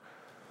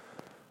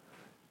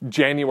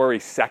January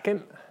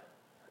 2nd,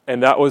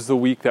 and that was the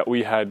week that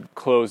we had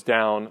closed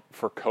down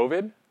for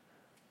COVID.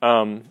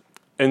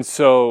 And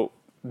so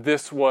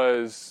that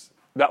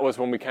was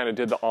when we kind of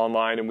did the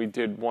online, and we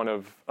did one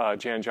of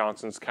Jan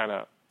Johnson's kind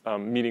of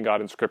meeting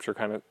God in Scripture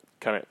kind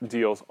of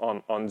deals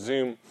on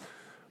Zoom.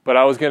 But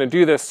I was going to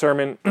do this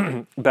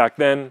sermon back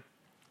then,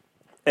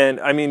 and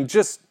I mean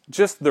just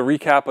the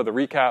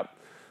recap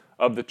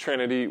of the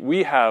Trinity.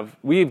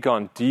 We've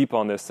gone deep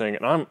on this thing,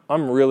 and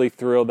I'm really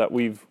thrilled that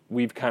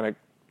we've kind of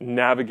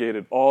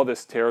navigated all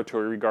this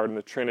territory regarding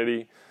the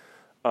Trinity.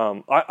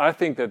 I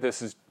think that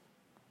this is,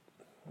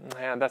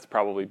 that's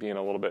probably being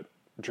a little bit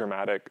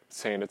dramatic,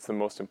 saying it's the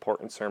most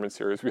important sermon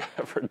series we've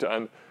ever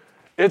done.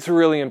 It's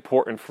really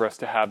important for us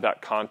to have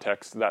that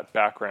context, that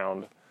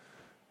background,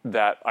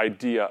 that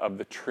idea of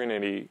the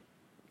Trinity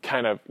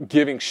kind of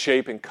giving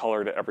shape and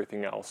color to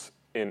everything else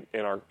in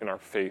our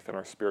faith and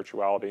our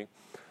spirituality.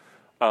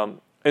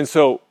 And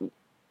so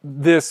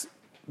this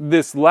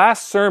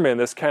last sermon,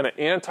 this kind of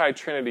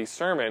anti-Trinity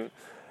sermon,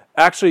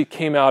 actually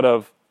came out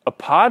of a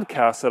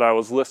podcast that I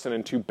was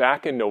listening to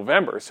back in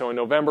November. So in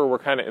November, we're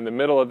kind of in the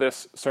middle of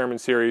this sermon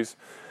series,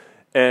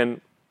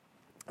 and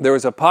there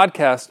was a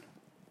podcast.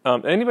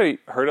 Anybody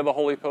heard of the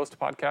Holy Post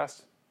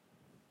podcast?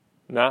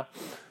 Nah?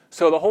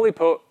 So the Holy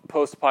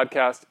Post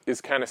podcast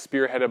is kind of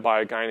spearheaded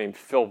by a guy named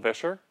Phil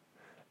Vischer,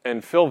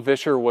 and Phil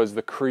Vischer was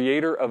the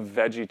creator of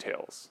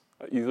VeggieTales.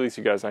 At least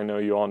you guys, I know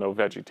you all know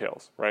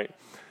VeggieTales, right?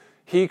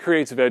 He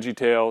creates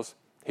VeggieTales.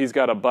 He's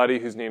got a buddy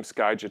who's named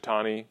Skye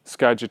Jethani.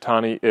 Skye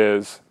Jethani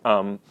is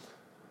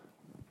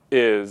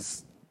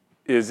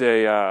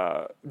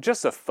a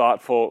just a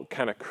thoughtful,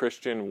 kind of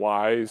Christian,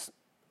 wise,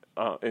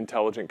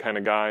 intelligent kind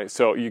of guy.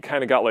 So you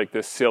kind of got like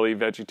this silly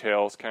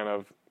VeggieTales kind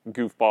of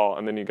goofball,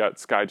 and then you got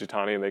Skye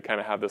Jethani, and they kind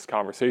of have this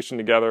conversation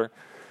together.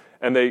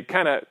 And they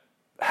kind of,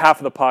 half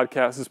of the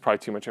podcast, this is probably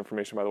too much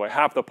information by the way,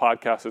 half the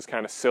podcast is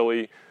kind of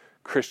silly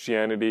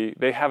Christianity.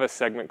 They have a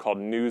segment called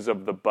News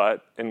of the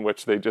Butt, in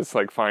which they just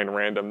like find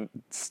random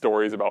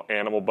stories about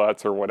animal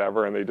butts or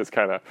whatever, and they just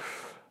kind of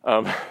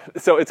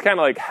so it's kind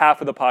of like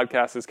half of the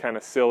podcast is kind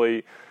of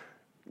silly,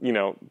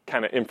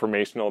 kind of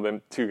informational,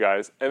 them two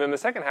guys, and then the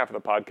second half of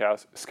the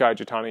podcast, Skye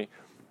Jethani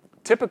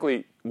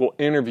typically will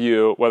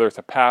interview, whether it's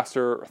a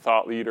pastor, a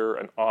thought leader,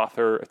 an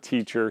author, a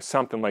teacher,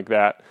 something like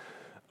that,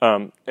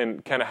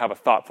 and kind of have a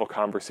thoughtful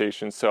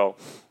conversation. So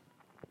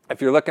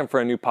if you're looking for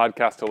a new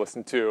podcast to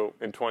listen to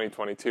in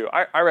 2022,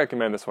 I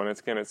recommend this one.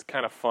 It's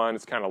kind of fun.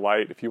 It's kind of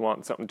light if you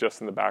want something just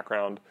in the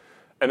background.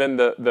 And then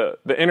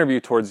the interview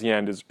towards the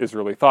end is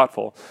really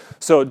thoughtful.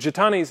 So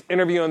Jethani's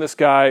interviewing this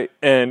guy,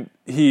 and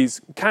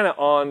he's kind of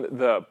on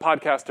the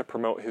podcast to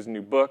promote his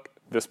new book,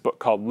 this book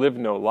called Live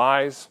No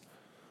Lies.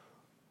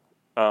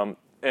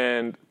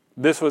 And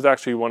this was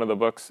actually one of the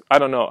books. I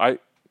don't know.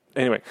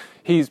 Anyway,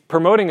 he's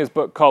promoting his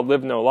book called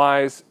Live No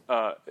Lies,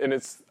 and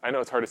I know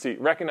it's hard to see.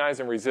 Recognize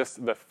and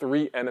resist the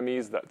 3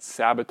 enemies that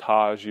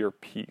sabotage your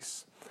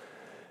peace.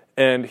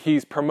 And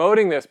he's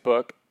promoting this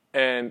book,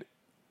 and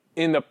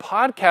in the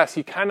podcast,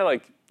 he kind of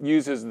like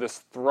uses this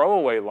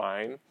throwaway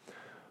line,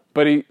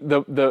 but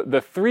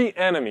the 3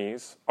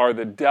 enemies are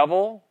the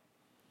devil,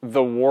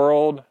 the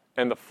world,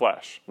 and the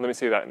flesh. Let me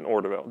say that in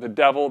order, though. The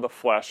devil, the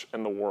flesh,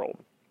 and the world,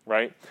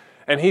 right?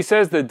 And he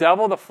says the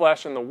devil, the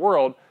flesh, and the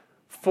world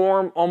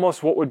form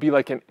almost what would be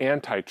like an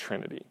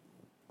anti-Trinity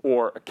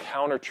or a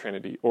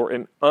counter-Trinity or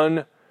an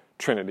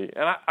un-Trinity.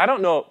 And I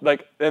don't know,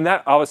 like, and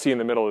that obviously in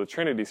the middle of the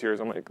Trinity series,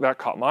 I'm like, that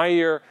caught my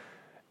ear.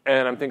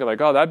 And I'm thinking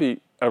like, oh, that'd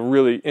be a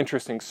really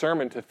interesting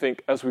sermon to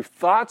think, as we've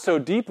thought so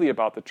deeply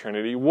about the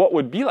Trinity, what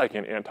would be like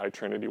an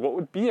anti-Trinity? What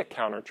would be a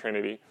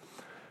counter-Trinity?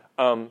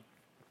 And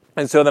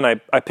so then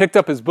I picked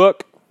up his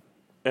book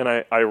and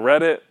I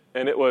read it,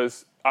 and it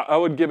was, I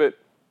would give it,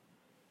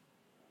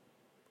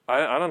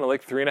 I don't know,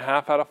 like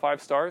 3.5 out of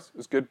 5 stars.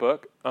 It's a good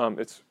book.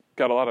 It's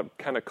got a lot of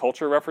kind of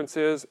culture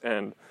references,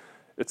 and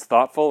it's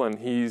thoughtful, and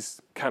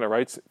he's kind of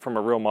writes from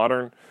a real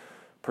modern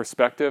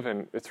perspective,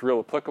 and it's real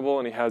applicable,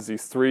 and he has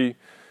these 3,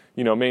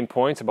 main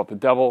points about the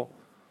devil,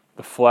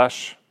 the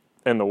flesh,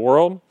 and the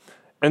world.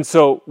 And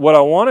so what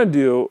I want to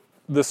do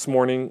this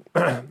morning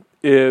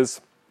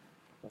is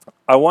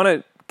I want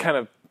to kind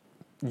of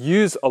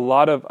use a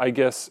lot of, I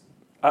guess,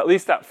 at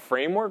least that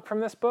framework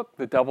from this book,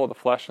 the devil, the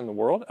flesh, and the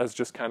world, as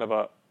just kind of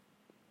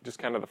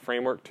the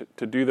framework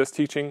to do this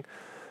teaching.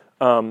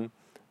 And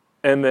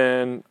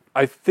then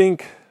I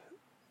think,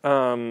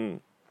 I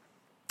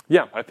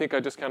think I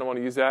just kind of want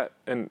to use that.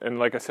 And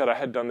like I said, I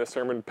had done this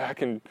sermon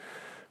back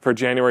for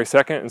January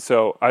 2nd. And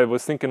so I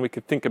was thinking we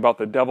could think about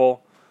the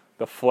devil,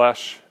 the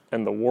flesh,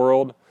 and the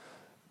world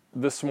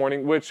this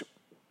morning, which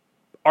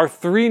are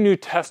 3 New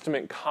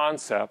Testament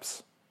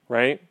concepts,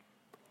 right,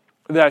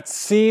 that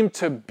seem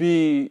to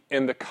be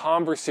in the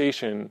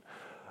conversation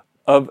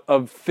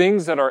of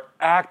things that are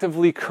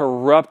actively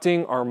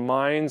corrupting our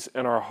minds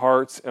and our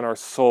hearts and our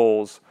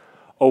souls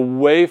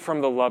away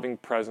from the loving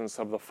presence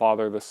of the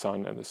Father, the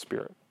Son, and the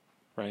Spirit,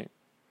 right?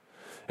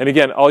 And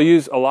again, I'll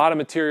use a lot of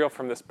material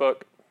from this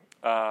book,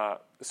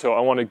 so I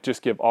want to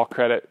just give all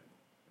credit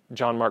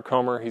John Mark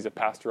Comer, he's a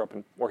pastor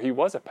he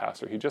was a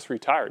pastor. He just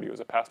retired. He was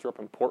a pastor up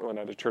in Portland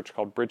at a church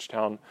called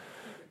Bridgetown.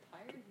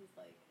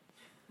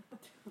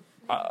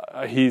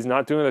 He's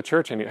not doing the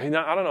church anymore.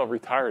 I don't know if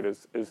retired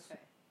is.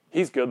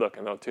 He's good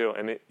looking though too,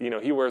 and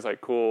he wears like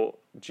cool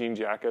jean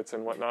jackets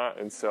and whatnot,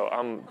 and so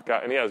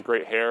and he has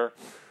great hair,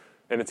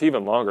 and it's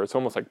even longer. It's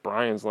almost like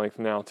Brian's length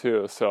now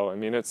too. So I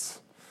mean, it's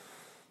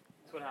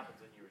what happens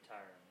when you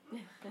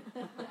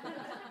retire.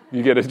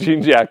 You get a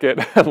jean jacket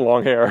and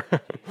long hair,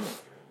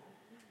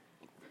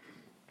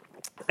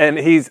 and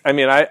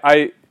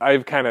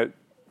I've kind of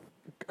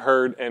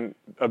heard and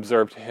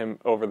observed him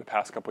over the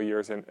past couple of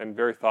years, and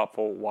very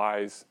thoughtful,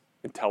 wise,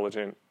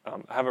 intelligent. I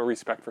have a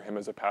respect for him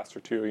as a pastor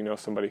too.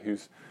 Somebody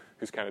who's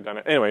kind of done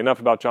it. Anyway, enough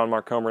about John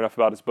Mark Comer. Enough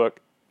about his book.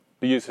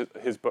 We use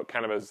his book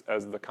kind of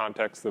as the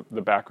context,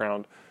 the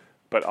background,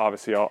 but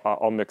obviously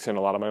I'll mix in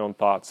a lot of my own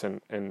thoughts and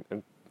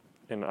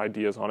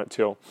ideas on it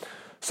too.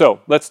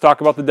 So let's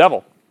talk about the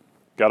devil.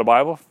 Got a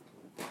Bible?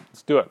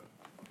 Let's do it.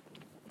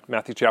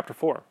 Matthew chapter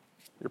 4.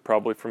 You're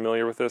probably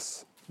familiar with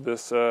this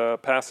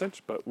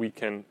passage, but we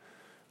can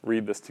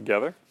read this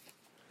together.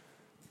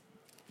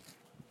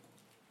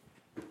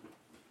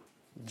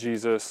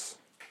 Jesus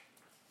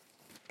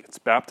gets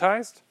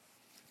baptized.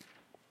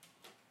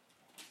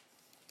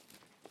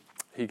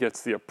 He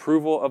gets the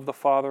approval of the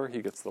Father.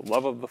 He gets the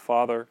love of the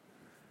Father.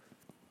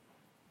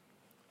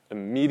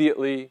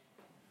 Immediately,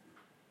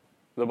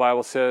 the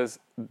Bible says,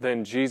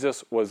 then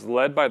Jesus was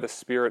led by the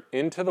Spirit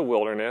into the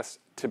wilderness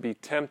to be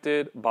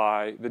tempted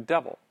by the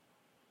devil.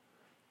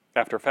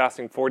 After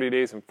fasting 40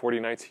 days and 40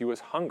 nights, he was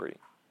hungry.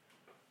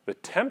 The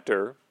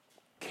tempter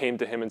came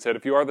to him and said,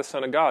 if you are the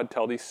Son of God,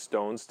 tell these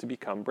stones to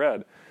become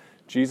bread.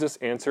 Jesus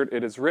answered,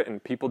 it is written,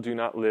 people do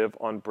not live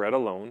on bread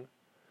alone,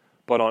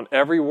 but on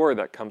every word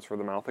that comes from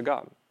the mouth of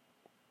God.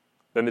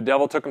 Then the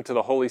devil took him to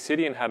the holy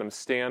city and had him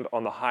stand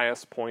on the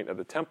highest point of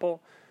the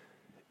temple.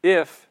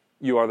 If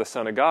you are the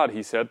Son of God,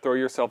 he said, throw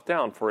yourself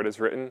down, for it is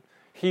written,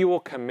 he will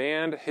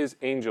command his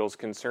angels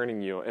concerning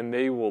you, and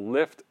they will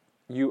lift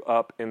you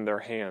up in their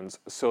hands,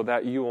 so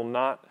that you will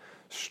not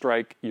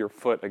strike your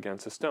foot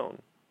against a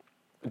stone.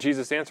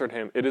 Jesus answered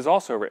him, it is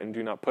also written,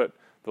 do not put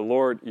the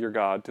Lord your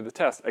God to the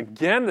test.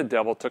 Again the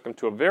devil took him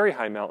to a very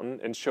high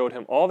mountain and showed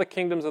him all the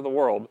kingdoms of the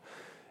world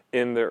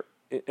in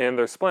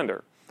their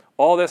splendor.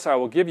 All this I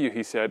will give you,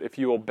 he said, if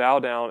you will bow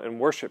down and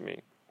worship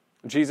me.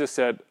 Jesus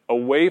said,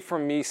 away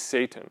from me,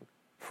 Satan,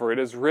 for it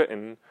is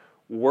written,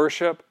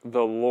 worship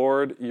the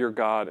Lord your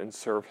God and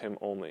serve him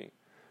only.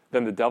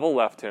 Then the devil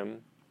left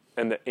him,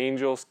 and the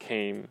angels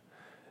came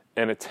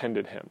and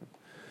attended him.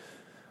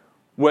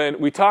 When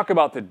we talk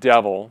about the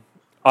devil,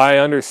 I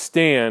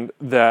understand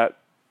that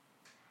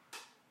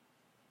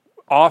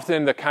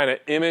often the kind of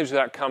image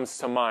that comes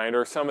to mind,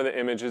 or some of the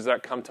images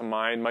that come to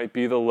mind, might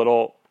be the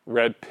little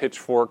red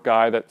pitchfork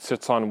guy that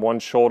sits on one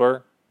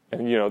shoulder,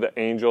 and the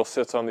angel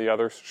sits on the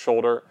other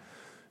shoulder.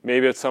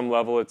 Maybe at some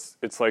level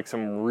it's like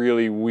some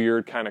really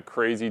weird kind of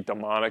crazy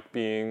demonic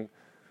being.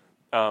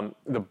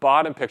 The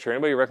bottom picture,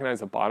 anybody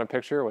recognize the bottom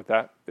picture, what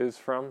that is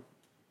from?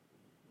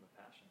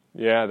 The Passion.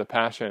 Yeah, The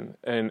Passion.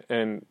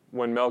 And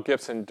when Mel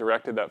Gibson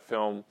directed that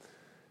film,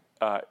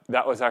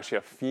 that was actually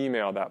a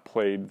female that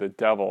played the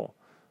devil.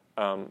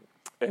 And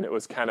it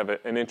was kind of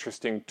an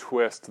interesting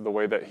twist, the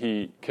way that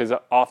because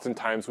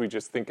oftentimes we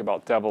just think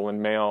about devil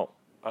in male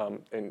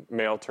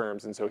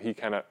terms, and so he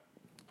kind of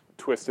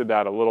twisted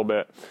that a little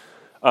bit.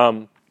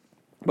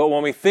 But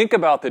when we think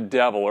about the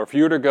devil, or if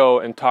you were to go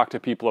and talk to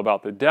people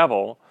about the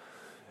devil,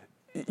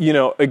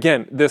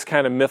 again, this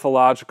kind of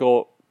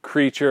mythological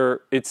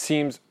creature, it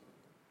seems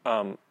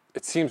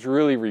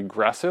really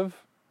regressive.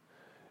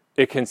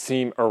 It can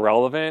seem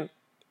irrelevant.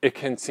 It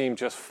can seem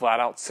just flat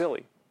out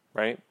silly,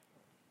 right?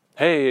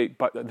 Hey,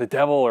 but the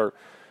devil, or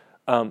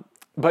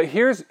but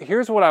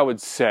here's what I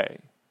would say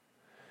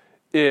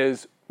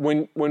is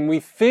when we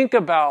think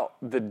about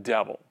the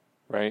devil,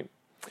 right?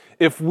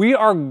 If we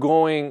are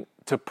going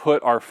to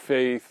put our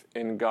faith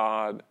in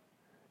God,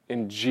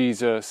 in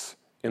Jesus,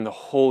 in the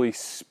Holy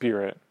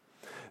Spirit,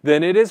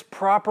 then it is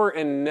proper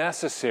and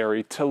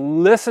necessary to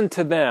listen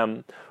to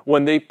them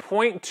when they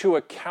point to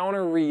a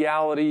counter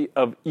reality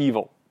of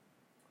evil,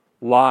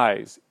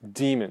 lies,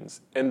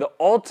 demons, and the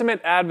ultimate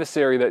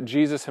adversary that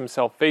Jesus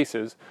himself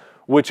faces,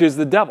 which is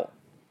the devil.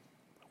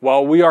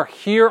 While we are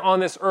here on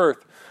this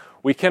earth,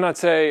 we cannot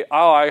say,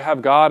 oh, I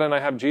have God and I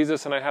have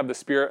Jesus and I have the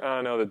Spirit.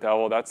 Oh, no, the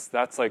devil, that's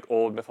like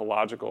old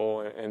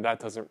mythological, and that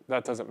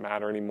doesn't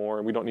matter anymore,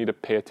 and we don't need to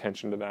pay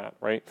attention to that,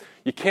 right?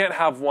 You can't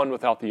have one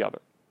without the other.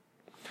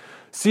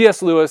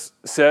 C.S. Lewis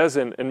says,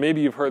 and maybe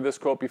you've heard this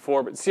quote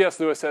before, but C.S.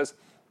 Lewis says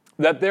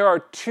that there are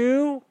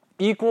two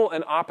equal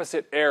and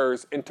opposite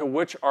errors into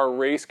which our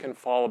race can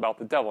fall about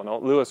the devil. Now,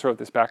 Lewis wrote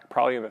this back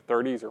probably in the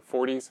 30s or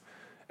 40s,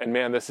 and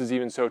man, this is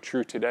even so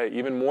true today,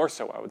 even more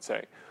so, I would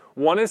say.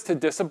 One is to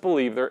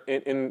disbelieve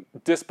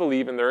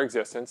in their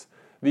existence.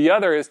 The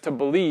other is to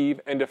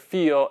believe and to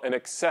feel an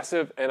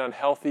excessive and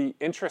unhealthy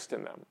interest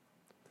in them.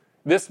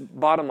 This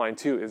bottom line,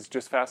 too, is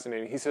just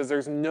fascinating. He says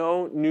there's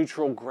no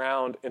neutral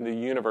ground in the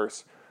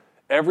universe.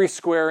 Every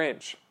square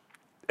inch,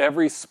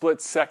 every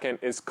split second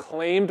is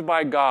claimed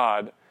by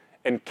God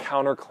and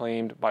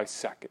counterclaimed by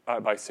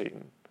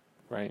Satan,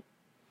 right?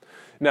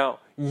 Now,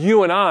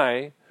 you and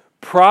I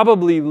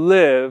probably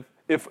live,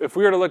 if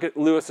we were to look at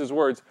Lewis's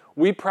words,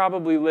 we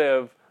probably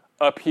live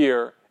up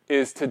here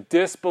is to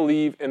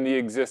disbelieve in the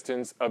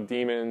existence of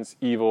demons,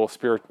 evil,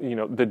 spirit,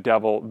 the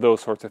devil,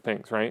 those sorts of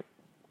things, right?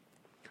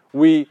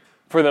 We,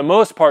 for the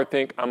most part,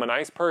 think, I'm a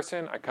nice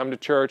person, I come to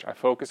church, I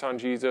focus on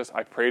Jesus,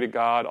 I pray to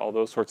God, all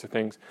those sorts of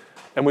things.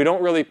 And we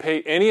don't really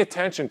pay any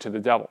attention to the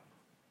devil.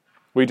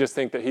 We just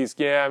think that he's,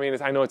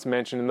 I know it's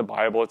mentioned in the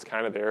Bible, it's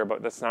kind of there,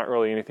 but that's not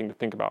really anything to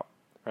think about,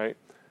 right?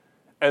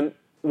 And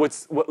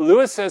what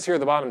Lewis says here at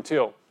the bottom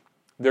too,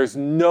 there's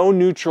no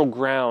neutral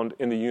ground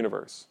in the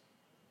universe,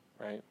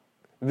 right?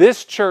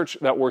 This church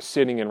that we're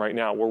sitting in right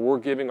now, where we're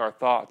giving our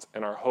thoughts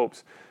and our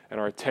hopes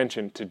and our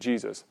attention to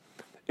Jesus,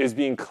 is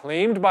being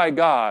claimed by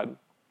God,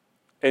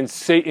 and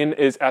Satan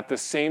is at the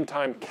same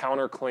time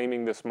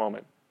counterclaiming this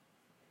moment.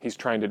 He's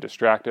trying to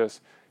distract us.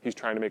 He's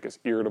trying to make us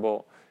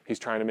irritable. He's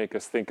trying to make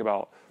us think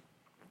about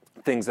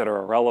things that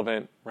are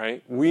irrelevant,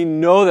 right? We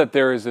know that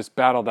there is this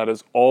battle that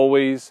is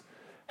always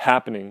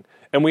happening.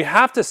 And we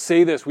have to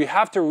say this, we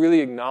have to really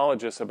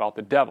acknowledge this about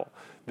the devil.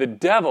 The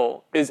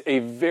devil is a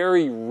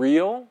very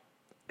real,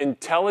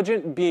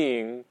 intelligent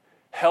being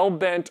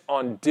hell-bent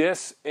on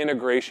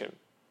disintegration,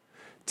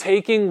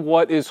 taking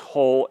what is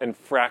whole and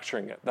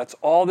fracturing it. That's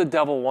all the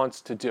devil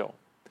wants to do.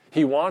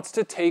 He wants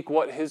to take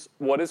what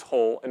is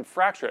whole and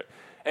fracture it.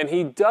 And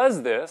he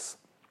does this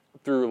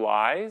through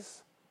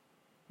lies,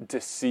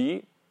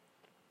 deceit,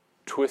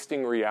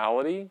 twisting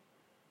reality,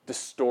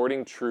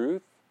 distorting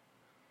truth,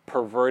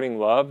 perverting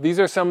love. These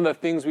are some of the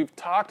things we've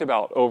talked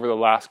about over the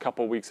last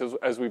couple of weeks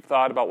as we've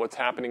thought about what's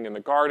happening in the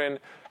garden,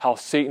 how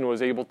Satan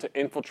was able to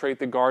infiltrate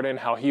the garden,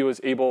 how he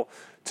was able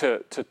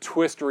to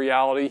twist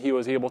reality, he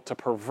was able to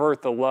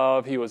pervert the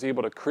love, he was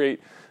able to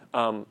create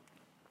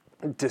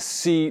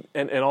deceit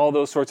and all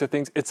those sorts of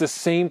things. It's the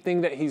same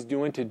thing that he's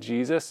doing to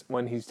Jesus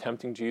when he's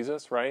tempting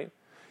Jesus, right?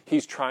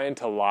 He's trying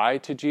to lie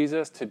to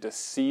Jesus, to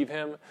deceive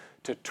him,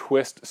 to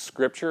twist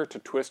Scripture, to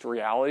twist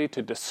reality,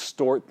 to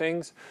distort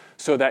things,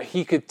 so that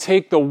he could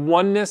take the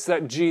oneness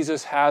that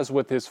Jesus has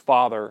with his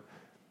Father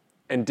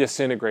and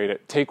disintegrate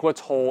it. Take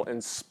what's whole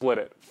and split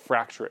it,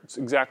 fracture it. It's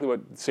exactly what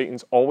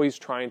Satan's always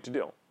trying to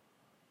do,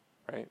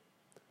 right?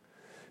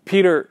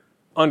 Peter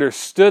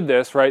understood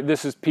this, right?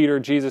 This is Peter,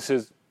 Jesus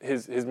is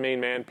his main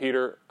man,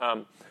 Peter.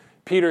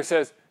 Peter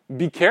says,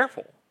 be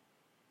careful.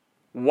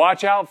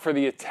 Watch out for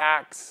the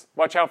attacks.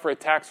 Watch out for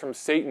attacks from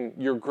Satan,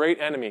 your great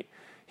enemy.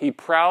 He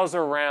prowls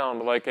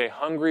around like a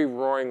hungry,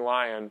 roaring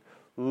lion,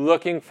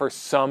 looking for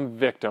some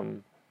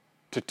victim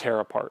to tear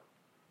apart,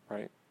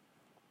 right?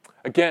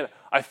 Again,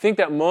 I think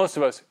that most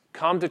of us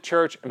come to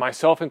church,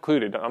 myself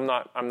included. I'm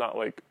not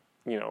like,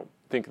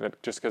 thinking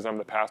that just because I'm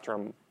the pastor,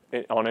 I'm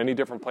on any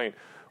different plane.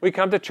 We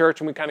come to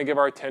church and we kind of give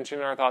our attention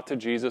and our thought to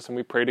Jesus and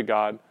we pray to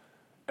God,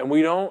 and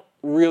we don't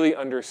really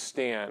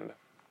understand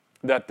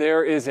that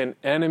there is an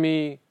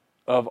enemy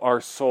of our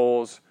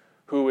souls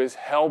who is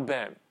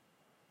hell-bent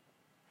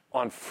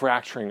on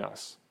fracturing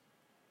us,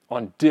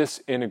 on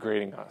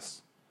disintegrating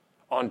us,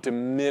 on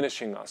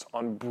diminishing us,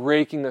 on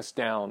breaking us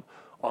down,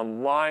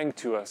 on lying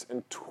to us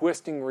and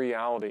twisting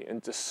reality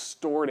and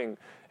distorting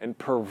and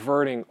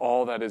perverting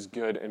all that is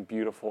good and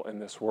beautiful in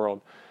this world.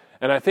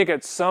 And I think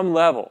at some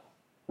level,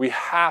 we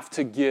have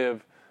to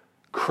give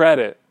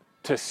credit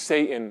to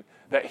Satan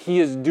that he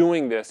is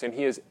doing this and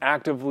he is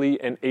actively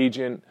an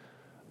agent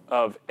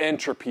of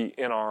entropy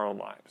in our own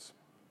lives,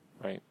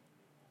 right?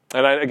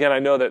 And I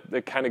know that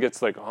it kind of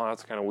gets like, oh,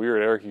 that's kind of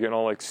weird, Eric. You're getting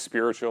all like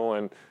spiritual,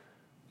 and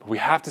we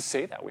have to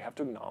say that. We have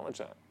to acknowledge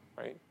that,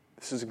 right?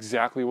 This is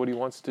exactly what he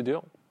wants to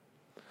do.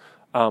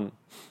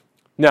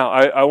 Now,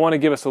 I want to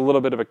give us a little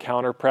bit of a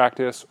counter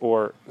practice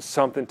or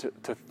something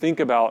to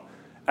think about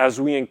as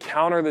we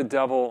encounter the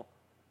devil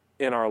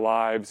in our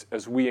lives,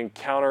 as we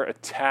encounter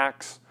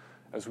attacks,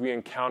 as we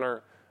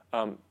encounter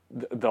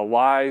the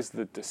lies,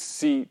 the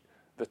deceit,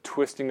 the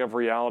twisting of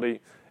reality.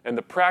 And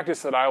the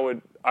practice that I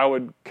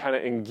would kind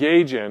of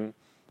engage in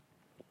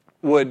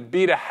would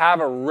be to have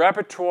a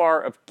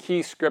repertoire of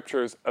key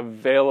scriptures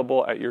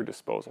available at your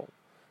disposal,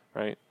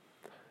 right?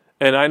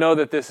 And I know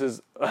that this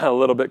is a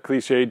little bit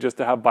cliche just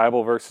to have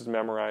Bible verses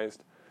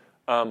memorized.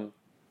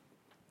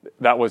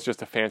 That was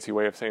just a fancy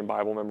way of saying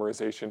Bible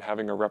memorization,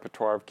 having a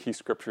repertoire of key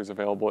scriptures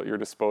available at your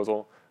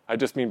disposal. I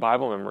just mean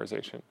Bible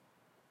memorization,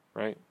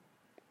 right?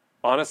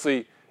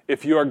 Honestly,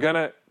 if you are going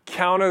to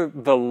counter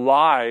the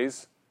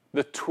lies,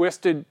 the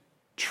twisted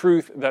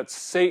truth that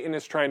Satan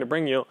is trying to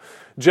bring you,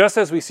 just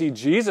as we see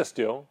Jesus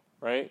do,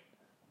 right?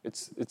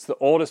 It's the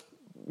oldest,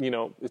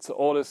 it's the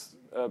oldest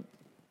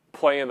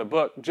play in the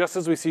book. Just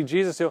as we see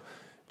Jesus do,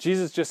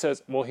 Jesus just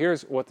says, well,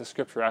 here's what the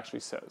scripture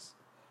actually says,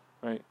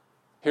 right?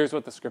 Here's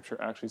what the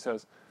scripture actually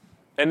says.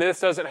 And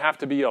this doesn't have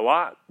to be a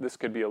lot. This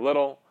could be a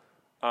little.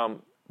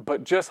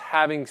 But just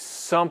having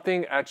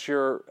something at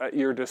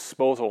your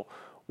disposal,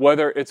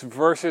 whether it's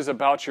verses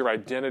about your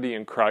identity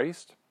in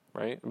Christ,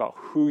 right, about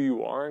who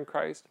you are in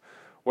Christ,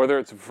 whether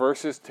it's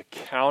verses to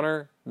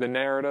counter the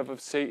narrative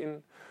of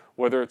Satan,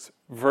 whether it's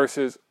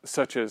verses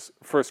such as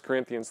 1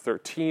 Corinthians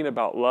 13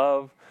 about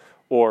love,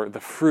 or the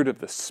fruit of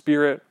the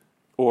Spirit,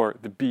 or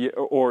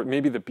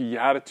maybe the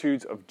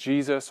Beatitudes of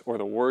Jesus, or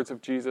the words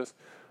of Jesus,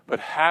 but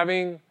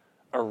having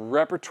a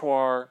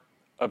repertoire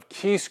of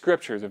key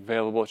scriptures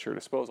available at your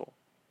disposal.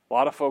 A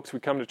lot of folks, we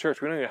come to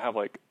church, we don't even have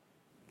like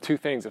 2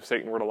 things if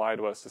Satan were to lie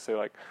to us to say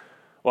like,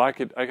 well, I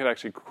could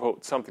actually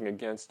quote something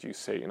against you,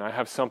 Satan. I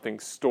have something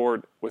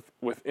stored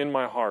within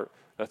my heart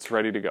that's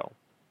ready to go,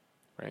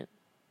 right?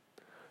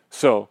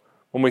 So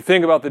when we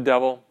think about the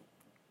devil,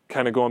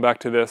 kind of going back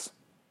to this,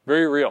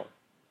 very real.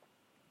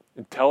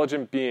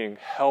 Intelligent being,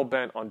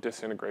 hell-bent on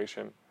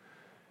disintegration.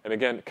 And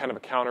again, kind of a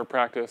counter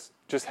practice,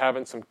 just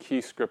having some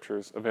key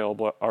scriptures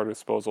available at our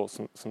disposal,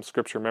 some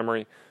scripture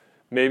memory.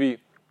 Maybe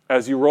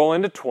as you roll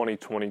into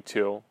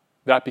 2022,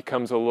 that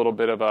becomes a little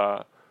bit of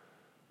a,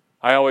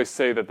 I always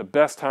say that the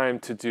best time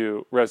to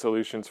do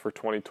resolutions for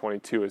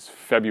 2022 is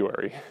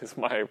February, is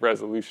my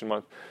resolution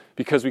month,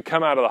 because we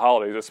come out of the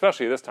holidays,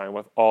 especially this time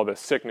with all this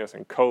sickness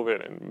and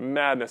COVID and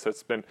madness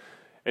that's been,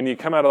 and you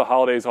come out of the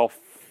holidays all,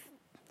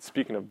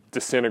 speaking of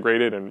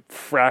disintegrated and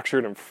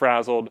fractured and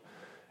frazzled,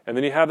 and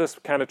then you have this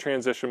kind of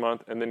transition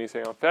month, and then you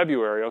say on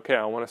February, okay,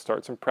 I want to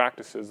start some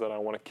practices that I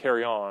want to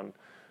carry on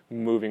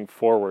moving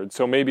forward.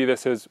 So maybe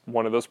this is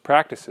one of those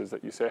practices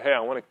that you say, hey, I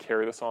want to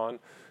carry this on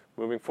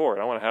moving forward.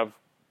 I want to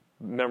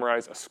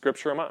memorize a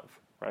scripture a month,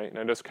 right? And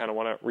I just kind of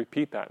want to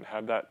repeat that and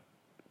have that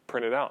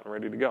printed out and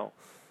ready to go.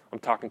 I'm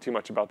talking too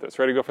much about this.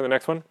 Ready to go for the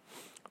next one?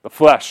 The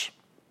flesh.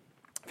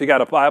 If you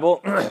got a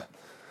Bible, we're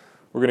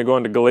going to go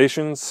into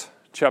Galatians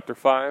chapter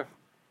 5.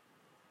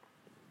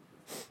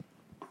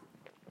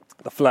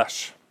 The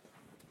flesh.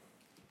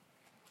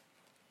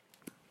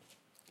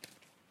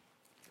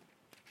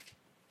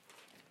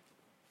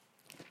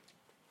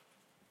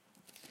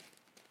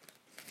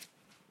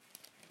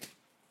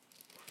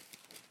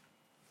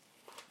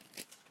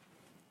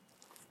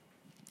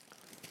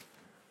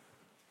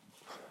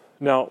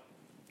 Now,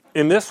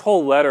 in this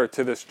whole letter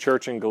to this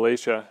church in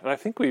Galatia, and I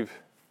think at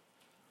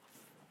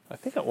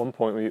one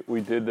point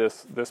we did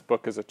this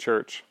book as a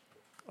church.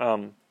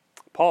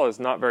 Paul is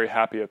not very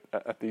happy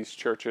at these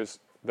churches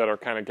that are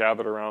kind of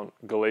gathered around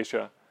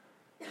Galatia.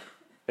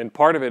 And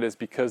part of it is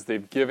because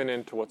they've given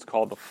in to what's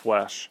called the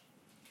flesh.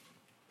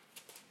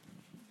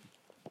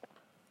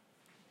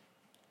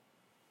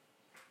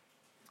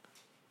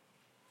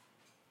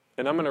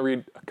 And I'm going to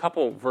read a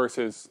couple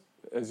verses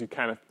as you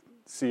kind of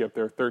see up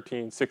there,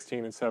 13,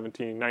 16, and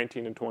 17,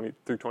 19 and 20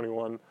 through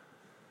 21.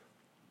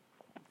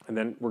 And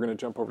then we're going to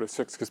jump over to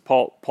 6 because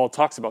Paul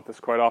talks about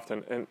this quite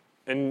often.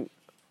 And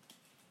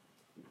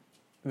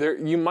there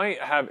you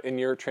might have in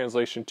your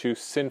translation too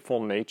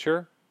sinful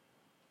nature,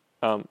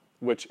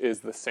 which is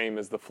the same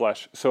as the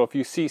flesh. So if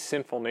you see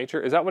sinful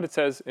nature, is that what it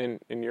says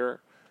in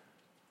your?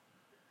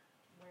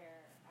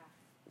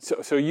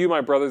 So you,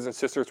 my brothers and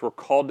sisters, were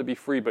called to be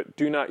free, but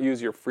do not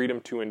use your freedom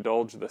to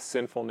indulge the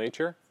sinful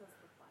nature.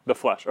 The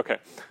flesh. Okay.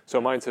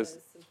 So mine says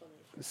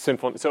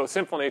sinful. So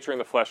sinful nature in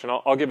the flesh, and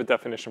I'll give a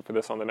definition for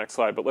this on the next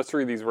slide. But let's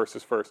read these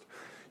verses first.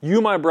 You,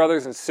 my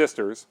brothers and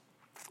sisters,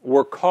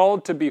 were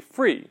called to be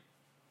free,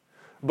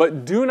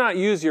 but do not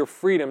use your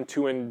freedom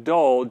to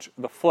indulge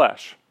the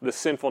flesh, the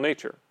sinful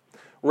nature.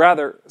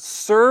 Rather,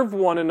 serve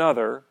one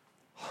another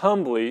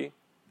humbly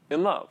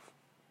in love.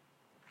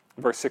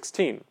 Verse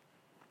 16.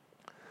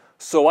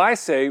 So I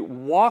say,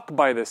 walk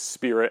by the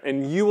Spirit,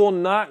 and you will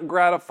not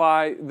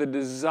gratify the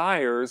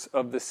desires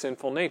of the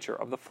sinful nature,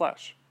 of the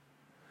flesh.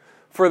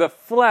 For the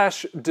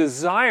flesh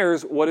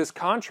desires what is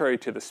contrary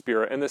to the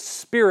Spirit, and the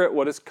Spirit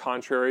what is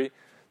contrary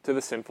to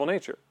the sinful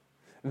nature.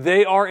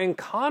 They are in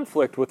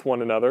conflict with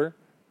one another,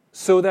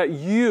 so that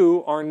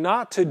you are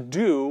not to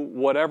do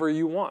whatever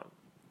you want.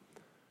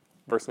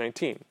 Verse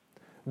 19.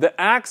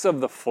 The acts of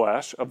the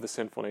flesh, of the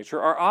sinful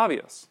nature, are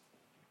obvious.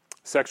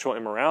 Sexual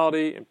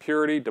immorality,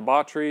 impurity,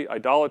 debauchery,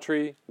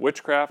 idolatry,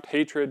 witchcraft,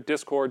 hatred,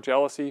 discord,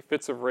 jealousy,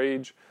 fits of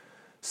rage,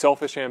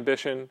 selfish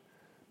ambition,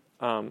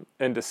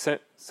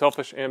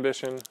 selfish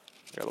ambition.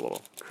 I got a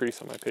little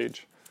crease on my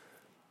page.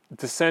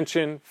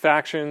 Dissension,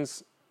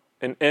 factions,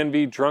 and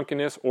envy,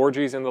 drunkenness,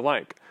 orgies, and the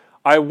like.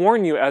 I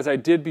warn you, as I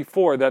did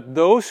before, that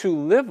those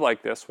who live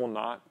like this will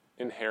not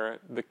inherit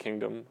the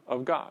kingdom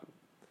of God.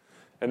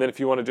 And then if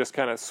you want to just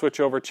kind of switch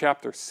over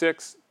chapter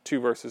 6, 2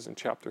 verses in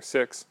chapter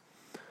 6.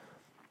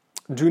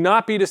 Do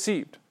not be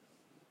deceived.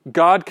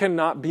 God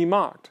cannot be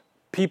mocked.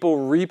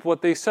 People reap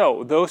what they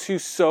sow. Those who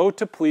sow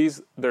to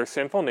please their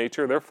sinful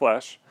nature, their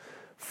flesh,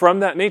 from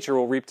that nature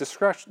will reap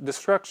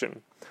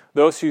destruction.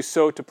 Those who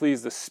sow to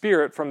please the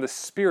Spirit, from the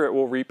Spirit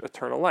will reap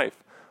eternal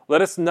life.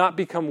 Let us not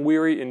become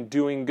weary in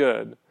doing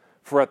good,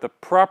 for at the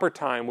proper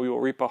time we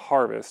will reap a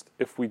harvest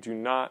if we do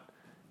not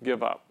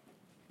give up.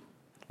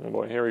 Oh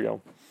boy, here we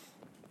go.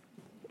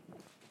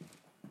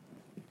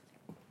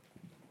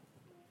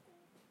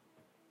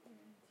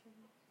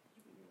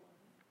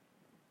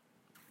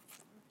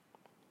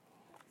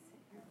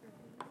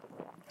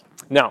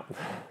 Now,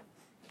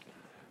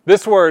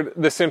 this word,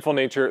 the sinful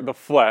nature, the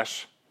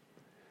flesh,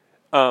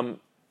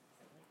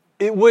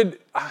 it would,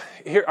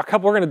 here,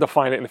 we're going to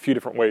define it in a few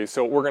different ways.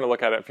 So we're going to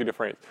look at it in a few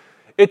different ways.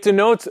 It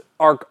denotes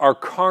our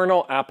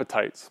carnal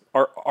appetites,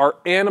 our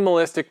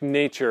animalistic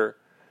nature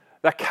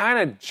that kind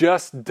of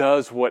just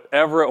does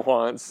whatever it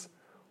wants,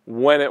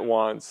 when it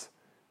wants,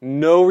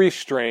 no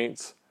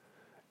restraints.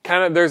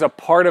 Kind of, there's a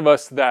part of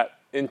us that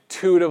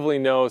intuitively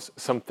knows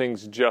some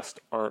things just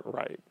aren't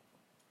right,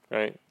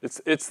 right?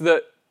 It's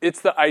the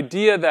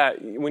idea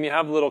that when you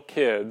have little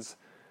kids,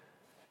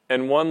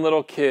 and one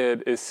little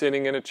kid is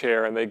sitting in a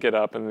chair and they get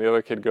up and the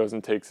other kid goes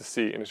and takes a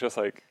seat. And it's just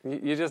like,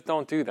 you just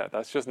don't do that.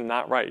 That's just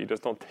not right. You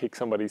just don't take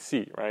somebody's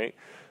seat, right?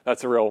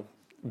 That's a real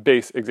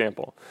base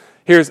example.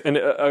 Here's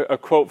a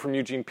quote from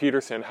Eugene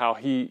Peterson, how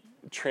he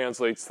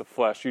translates the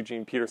flesh.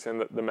 Eugene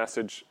Peterson, the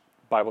Message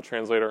Bible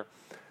translator.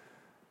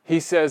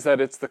 He says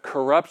that it's the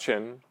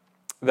corruption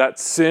that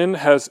sin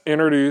has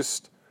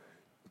introduced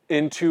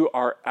into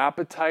our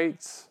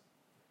appetites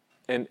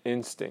and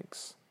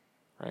instincts,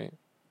 right?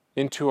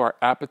 Into our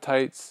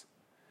appetites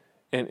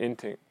and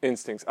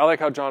instincts. I like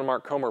how John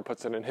Mark Comer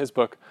puts it in his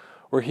book,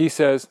 where he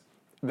says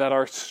that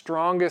our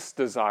strongest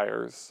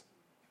desires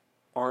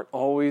aren't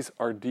always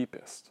our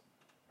deepest,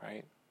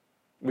 right?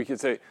 We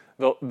could say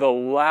the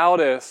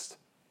loudest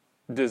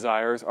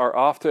desires are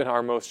often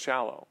our most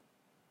shallow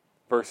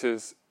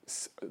versus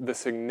the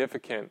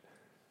significant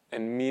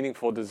and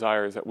meaningful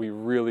desires that we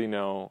really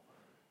know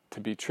to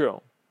be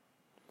true.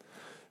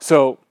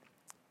 So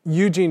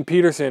Eugene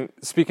Peterson,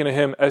 speaking to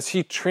him, as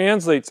he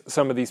translates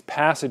some of these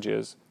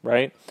passages,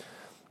 right?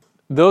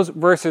 Those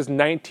verses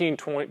 19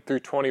 through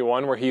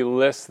 21, where he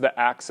lists the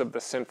acts of the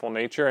sinful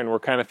nature, and we're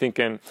kind of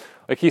thinking,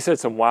 like he said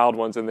some wild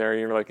ones in there,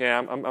 and you're like, yeah,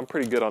 I'm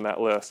pretty good on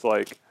that list.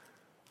 Like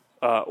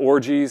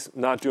orgies,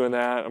 not doing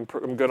that. I'm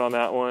good on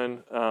that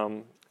one.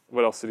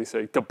 What else did he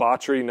say?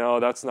 Debauchery, no,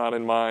 that's not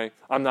in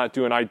I'm not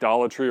doing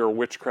idolatry or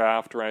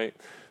witchcraft, right?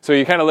 So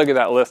you kind of look at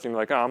that list and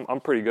you're like, oh,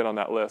 I'm pretty good on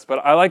that list.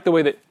 But I like the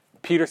way that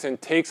Peterson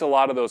takes a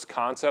lot of those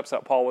concepts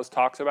that Paul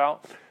talks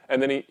about,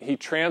 and then he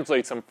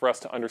translates them for us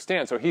to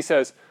understand. So he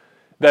says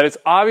that it's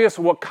obvious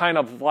what kind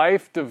of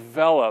life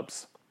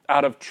develops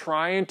out of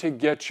trying to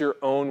get your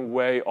own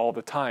way all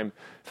the time.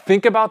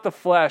 Think about the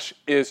flesh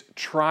is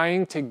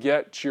trying to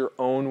get your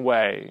own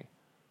way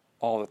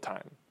all the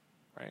time,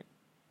 right?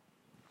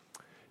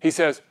 He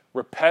says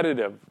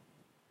repetitive,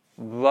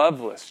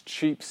 loveless,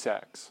 cheap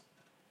sex.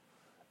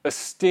 A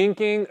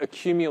stinking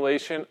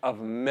accumulation of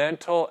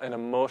mental and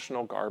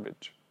emotional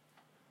garbage.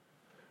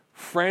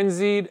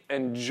 Frenzied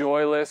and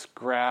joyless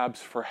grabs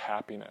for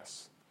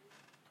happiness.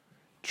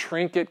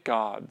 Trinket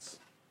gods.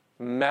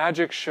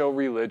 Magic show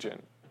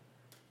religion.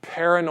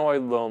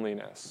 Paranoid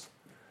loneliness.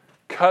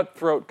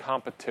 Cutthroat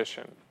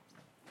competition.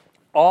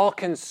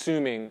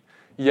 All-consuming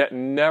yet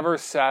never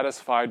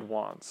satisfied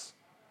wants.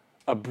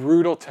 A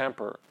brutal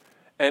temper.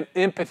 An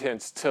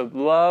impotence to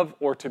love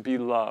or to be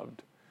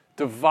loved.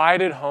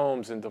 Divided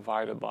homes and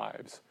divided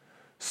lives.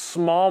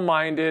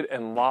 Small-minded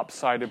and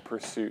lopsided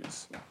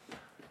pursuits.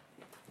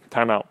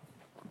 Time out.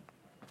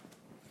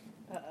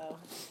 Uh-oh.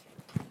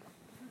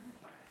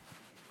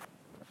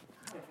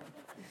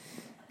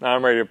 Now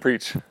I'm ready to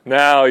preach.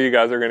 Now you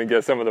guys are going to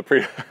get some of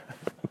the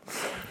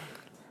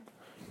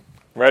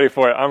Ready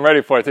for it. I'm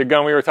ready for it.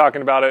 Gun, we were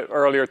talking about it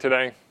earlier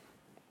today.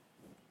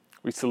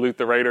 We salute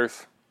the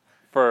Raiders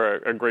for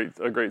a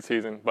great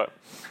season, but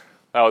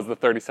that was the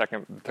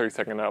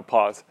 30-second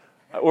pause.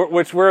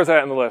 Where is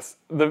that in the list?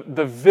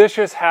 The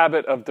vicious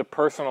habit of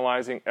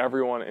depersonalizing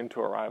everyone into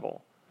a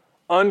rival.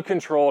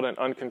 Uncontrolled and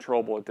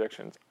uncontrollable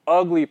addictions.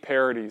 Ugly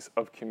parodies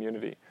of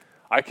community.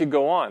 I could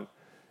go on.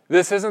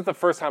 This isn't the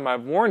first time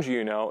I've warned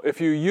you,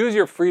 if you use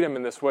your freedom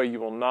in this way, you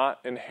will not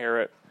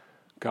inherit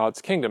God's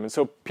kingdom. And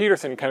so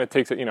Peterson kind of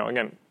takes it,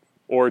 again,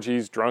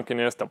 orgies,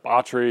 drunkenness,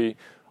 debauchery,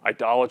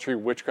 idolatry,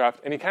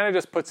 witchcraft, and he kind of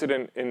just puts it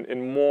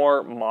in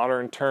more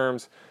modern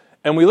terms.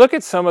 And we look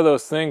at some of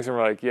those things and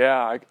we're like,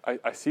 yeah,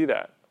 I see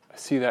that. I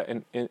see that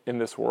in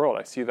this world.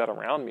 I see that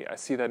around me. I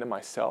see that in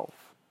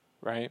myself,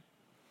 right?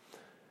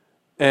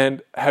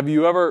 And have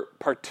you ever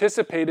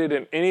participated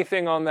in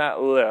anything on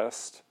that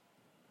list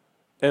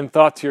and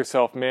thought to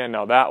yourself, man,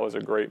 now that was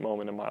a great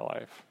moment in my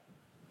life?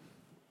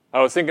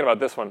 I was thinking about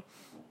this one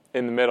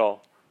in the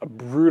middle, a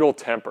brutal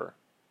temper,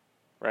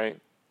 right?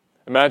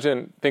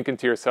 Imagine thinking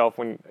to yourself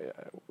when,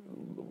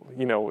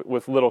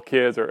 with little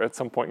kids or at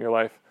some point in your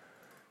life,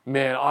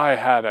 man, I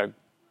had a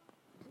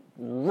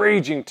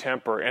raging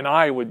temper and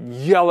I would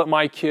yell at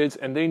my kids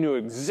and they knew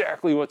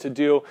exactly what to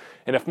do.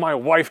 And if my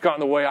wife got in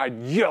the way,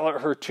 I'd yell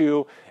at her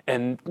too.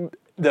 And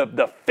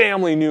the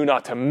family knew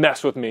not to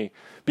mess with me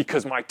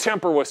because my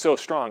temper was so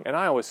strong. And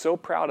I was so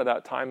proud of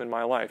that time in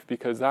my life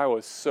because I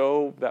was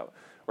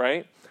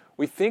right?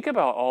 We think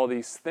about all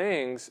these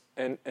things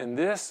and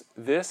this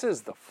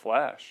is the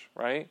flesh,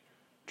 right?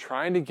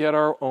 Trying to get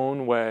our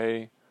own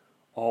way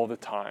all the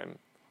time.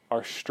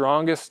 Our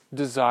strongest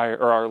desire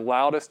or our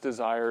loudest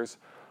desires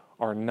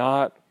are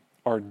not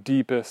our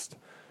deepest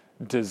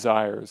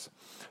desires.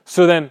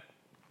 So then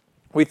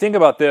we think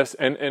about this,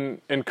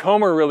 and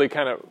Comer really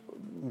kind of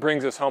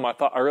brings us home.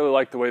 I really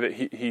like the way that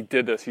he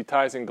did this. He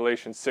ties in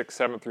Galatians 6,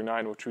 7 through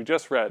 9, which we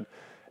just read,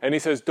 And he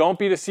says, don't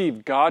be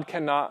deceived. God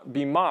cannot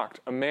be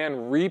mocked. A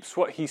man reaps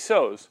what he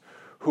sows.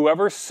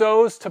 Whoever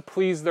sows to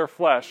please their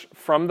flesh,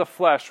 from the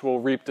flesh will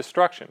reap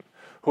destruction.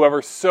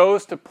 Whoever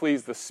sows to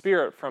please the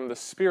Spirit, from the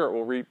Spirit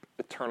will reap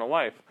eternal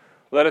life.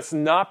 Let us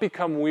not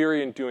become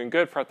weary in doing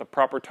good, for at the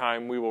proper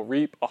time we will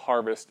reap a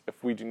harvest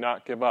if we do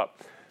not give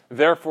up.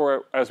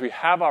 Therefore, as we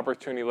have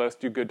opportunity, let us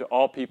do good to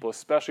all people,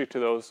 especially to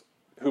those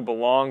who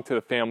belong to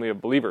the family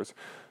of believers.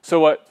 So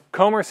what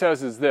Comer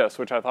says is this,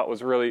 which I thought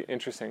was really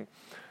interesting.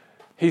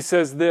 He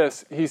says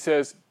this, he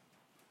says,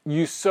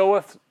 you sow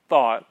a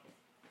thought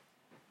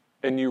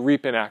and you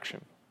reap in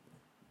action,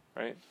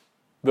 right?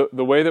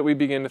 The way that we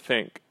begin to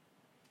think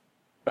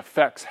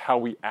affects how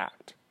we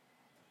act.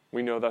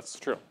 We know that's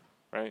true,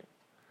 right?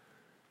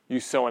 You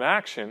sow an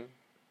action,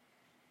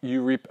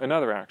 you reap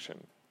another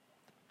action.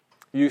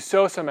 You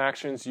sow some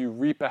actions, you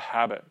reap a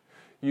habit.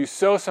 You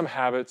sow some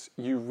habits,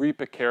 you reap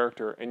a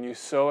character, and you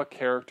sow a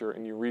character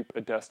and you reap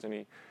a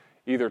destiny,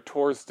 either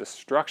towards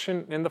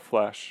destruction in the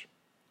flesh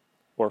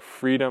or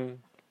freedom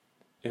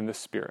in the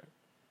Spirit,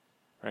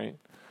 right?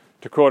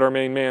 To quote our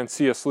main man,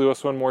 C.S.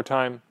 Lewis, one more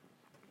time,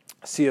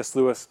 C.S.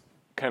 Lewis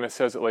kind of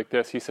says it like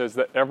this. He says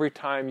that every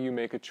time you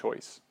make a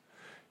choice,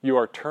 you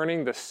are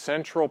turning the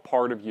central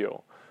part of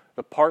you,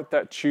 the part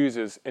that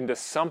chooses, into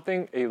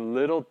something a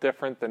little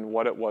different than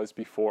what it was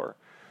before.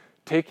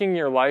 Taking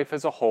your life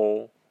as a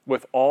whole,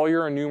 with all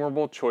your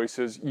innumerable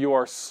choices, you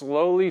are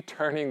slowly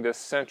turning this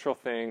central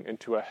thing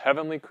into a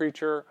heavenly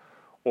creature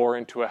or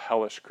into a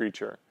hellish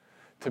creature.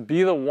 To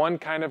be the one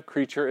kind of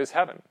creature is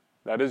heaven.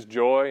 That is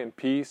joy and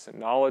peace and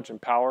knowledge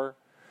and power.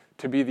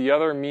 To be the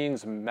other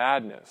means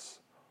madness,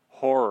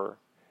 horror,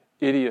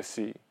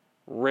 idiocy,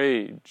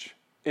 rage,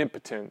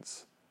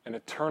 impotence, and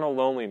eternal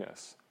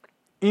loneliness.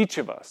 Each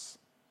of us,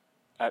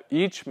 at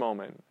each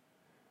moment,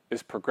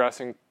 is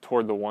progressing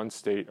toward the one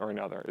state or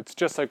another. It's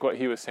just like what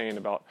he was saying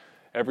about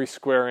every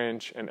square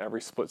inch and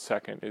every split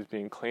second is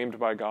being claimed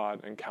by God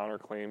and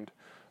counterclaimed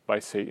by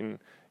Satan.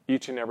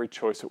 Each and every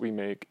choice that we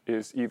make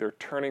is either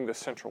turning the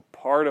central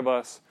part of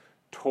us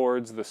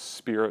towards the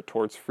Spirit,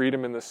 towards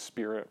freedom in the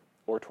Spirit,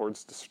 or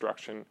towards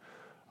destruction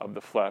of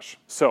the flesh.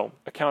 So,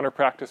 a counter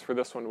practice for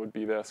this one would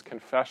be this: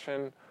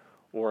 confession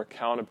or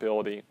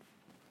accountability.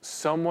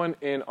 Someone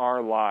in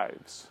our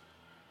lives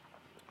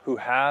who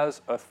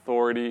has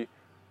authority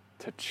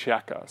to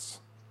check us.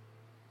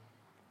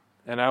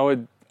 And I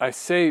would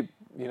say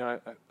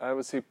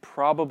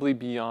probably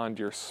beyond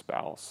your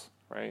spouse,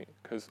 right?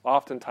 Because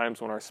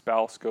oftentimes when our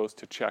spouse goes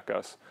to check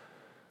us,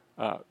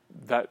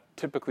 that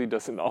typically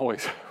doesn't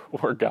always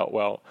work out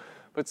well.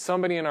 But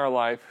somebody in our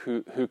life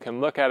who can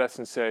look at us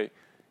and say,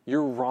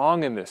 you're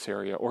wrong in this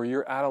area, or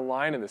you're out of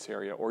line in this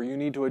area, or you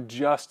need to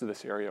adjust to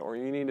this area, or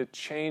you need to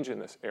change in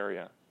this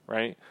area,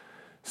 right?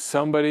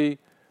 Somebody,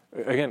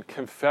 again,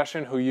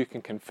 confession, who you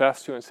can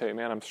confess to and say,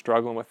 man, I'm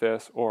struggling with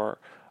this, or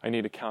I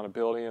need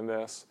accountability in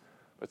this.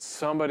 But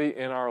somebody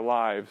in our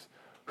lives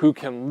who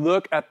can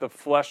look at the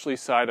fleshly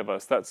side of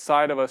us, that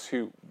side of us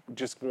who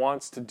just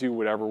wants to do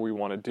whatever we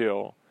want to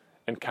do,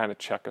 and kind of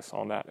check us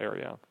on that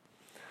area.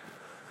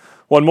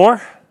 One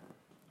more.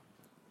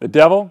 The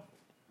devil,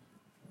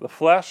 the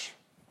flesh.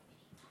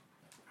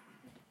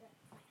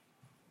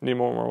 Need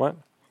more what?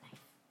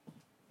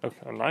 Okay,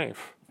 a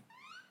knife.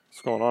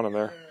 What's going on in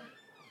there?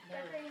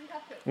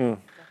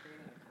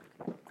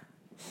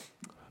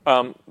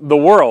 The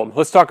world.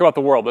 Let's talk about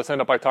the world. Let's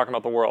end up by talking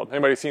about the world.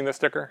 Anybody seen this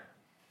sticker?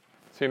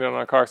 Seen it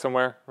on a car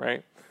somewhere,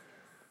 right?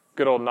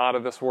 Good old Not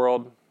of This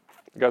World.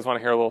 You guys want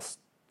to hear a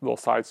little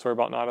side story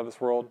about Not of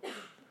This World?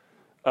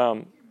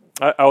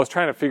 I was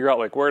trying to figure out,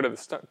 like, where did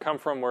it come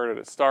from? Where did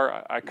it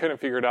start? I couldn't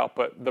figure it out,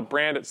 but the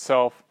brand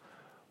itself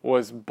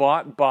was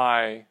bought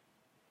by,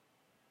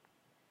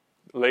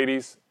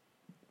 ladies,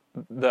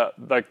 the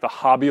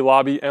Hobby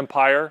Lobby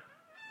empire.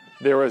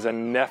 There was a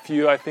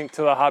nephew, I think,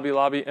 to the Hobby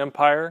Lobby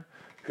empire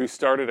who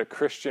started a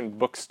Christian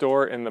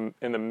bookstore in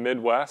the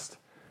Midwest,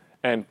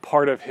 and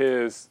part of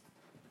his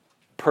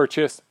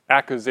purchase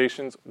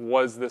acquisitions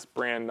was this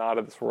brand, Not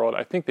of This World.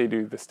 I think they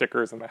do the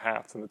stickers and the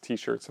hats and the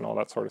T-shirts and all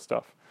that sort of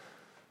stuff.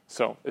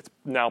 So it's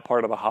now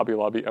part of the Hobby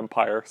Lobby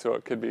empire, so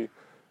it could be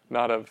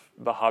not of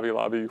the Hobby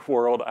Lobby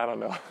world. I don't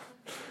know.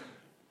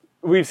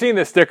 We've seen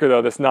this sticker,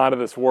 though, this Not of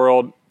This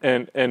World,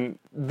 and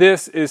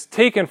this is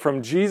taken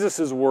from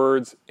Jesus'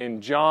 words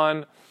in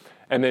John,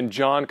 and then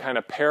John kind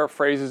of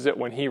paraphrases it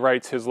when he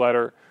writes his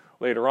letter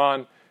later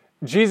on.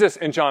 Jesus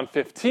in John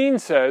 15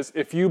 says,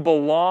 if you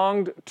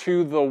belonged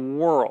to the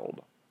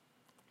world,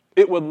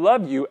 it would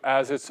love you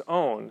as its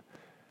own.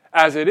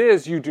 As it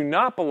is, you do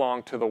not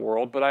belong to the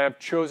world, but I have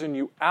chosen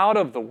you out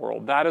of the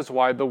world. That is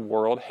why the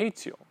world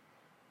hates you.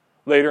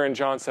 Later in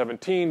John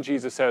 17,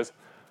 Jesus says,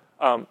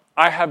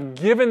 I have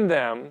given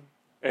them,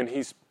 and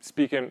he's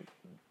speaking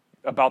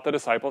about the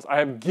disciples, I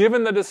have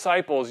given the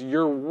disciples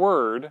your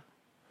word,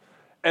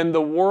 and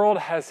the world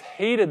has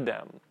hated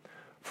them.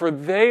 For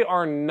they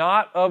are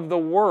not of the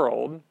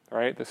world,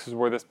 right? This is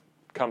where this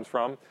comes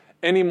from,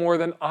 any more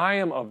than I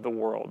am of the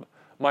world.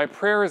 My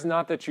prayer is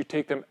not that you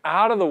take them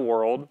out of the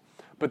world,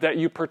 but that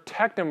you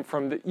protect them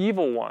from the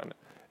evil one.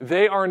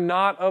 They are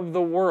not of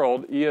the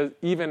world,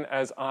 even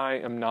as I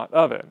am not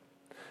of it.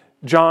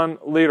 John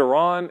later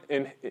on,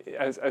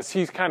 as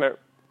he's kind of,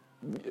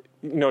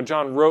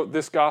 John wrote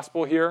this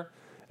gospel here,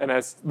 and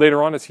as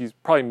later on as he's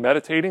probably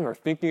meditating or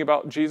thinking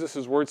about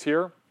Jesus' words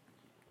here,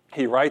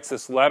 he writes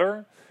this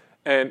letter,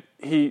 and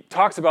he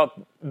talks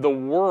about the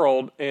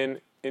world in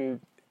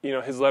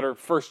his letter,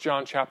 1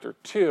 John chapter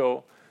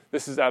 2.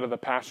 This is out of the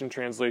Passion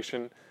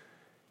Translation.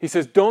 He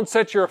says, don't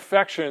set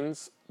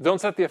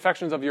the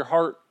affections of your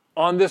heart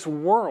on this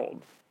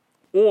world,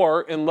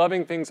 or in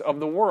loving things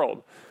of the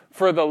world.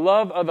 For the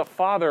love of the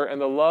Father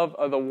and the love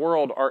of the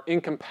world are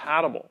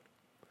incompatible.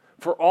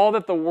 For all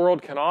that the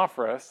world can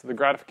offer us, the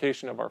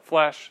gratification of our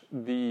flesh,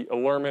 the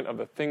allurement of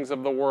the things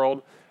of the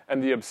world,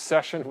 and the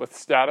obsession with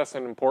status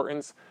and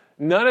importance,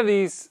 none of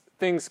these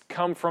things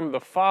come from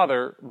the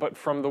Father, but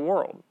from the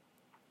world.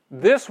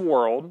 This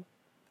world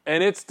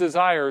and its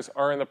desires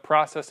are in the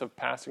process of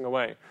passing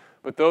away,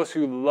 but those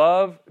who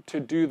love to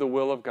do the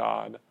will of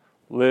God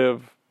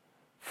live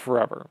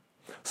forever.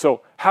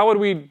 So how would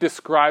we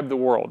describe the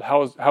world?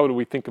 How would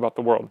we think about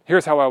the world?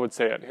 Here's how I would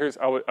say it.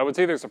 I would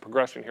say there's a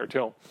progression here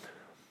too.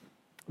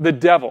 The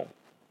devil,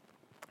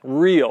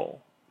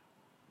 real,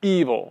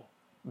 evil,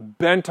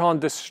 bent on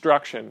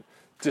destruction,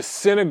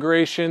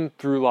 disintegration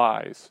through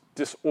lies,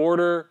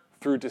 disorder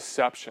through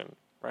deception,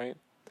 right?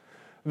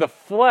 The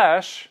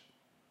flesh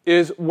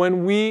is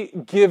when we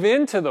give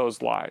in to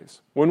those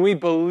lies, when we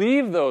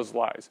believe those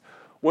lies,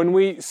 when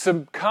we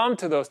succumb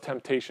to those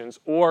temptations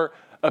or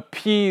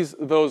appease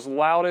those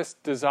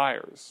loudest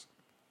desires,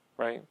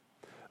 right?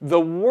 The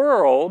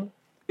world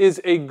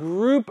is a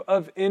group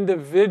of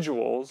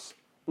individuals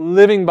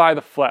living by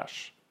the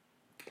flesh,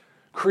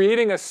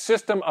 creating a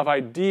system of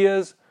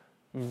ideas,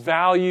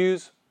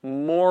 values,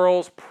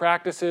 morals,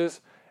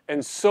 practices,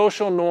 and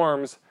social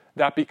norms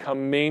that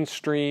become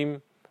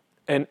mainstream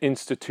and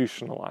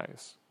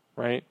institutionalized,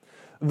 right?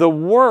 The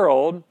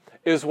world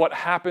is what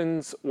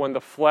happens when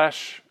the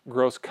flesh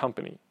grows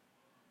company,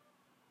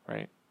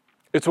 right?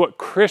 It's what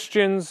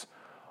Christians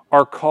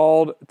are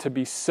called to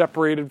be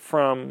separated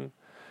from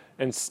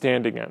and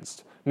stand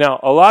against.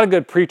 Now, a lot of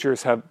good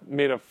preachers have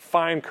made a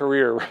fine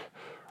career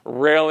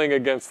railing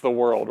against the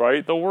world,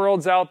 right? The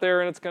world's out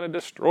there and it's going to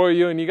destroy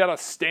you, and you got to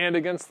stand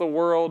against the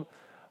world,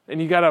 and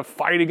you got to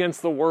fight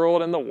against the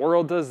world, and the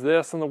world does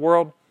this, and the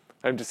world...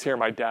 I'm just hearing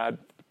my dad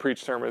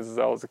preach sermons as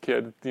I was a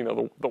kid.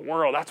 The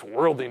world, that's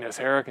worldliness,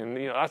 Eric, and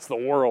that's the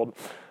world.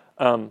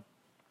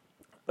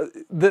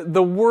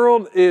 The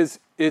world is,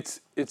 it's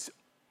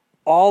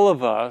all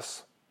of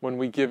us when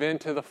we give in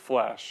to the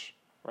flesh,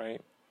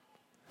 right?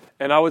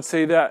 And I would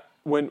say that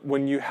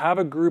when you have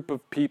a group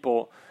of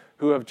people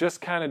who have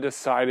just kind of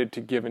decided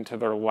to give into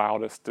their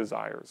loudest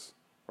desires,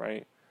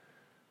 right?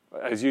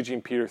 As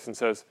Eugene Peterson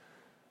says,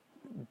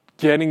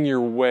 getting your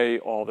way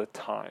all the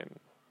time.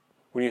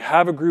 When you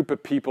have a group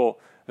of people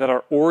that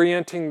are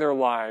orienting their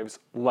lives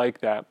like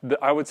that,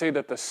 I would say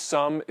that the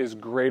sum is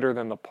greater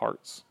than the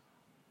parts,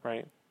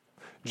 right?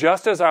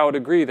 Just as I would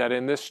agree that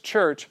in this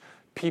church,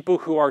 people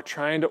who are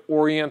trying to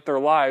orient their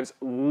lives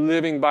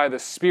living by the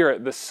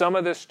Spirit, the sum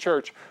of this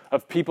church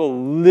of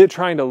people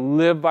trying to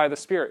live by the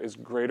Spirit is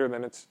greater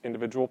than its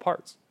individual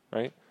parts,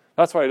 right?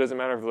 That's why it doesn't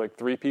matter if there's like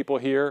 3 people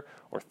here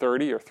or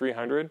 30 or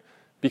 300,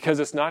 because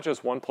it's not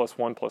just 1 +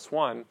 1 +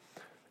 1.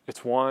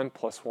 It's 1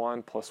 +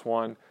 1 +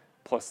 1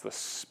 plus the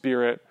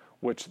Spirit,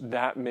 which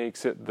that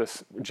makes it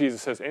this.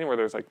 Jesus says anywhere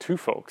there's like 2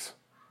 folks,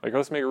 like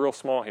let's make it real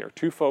small here.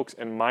 2 folks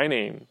in my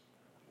name,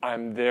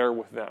 I'm there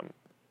with them.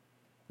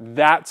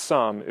 That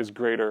sum is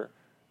greater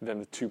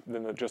than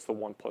just the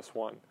 1 +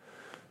 1.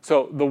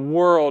 So the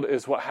world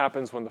is what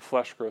happens when the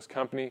flesh grows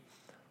company.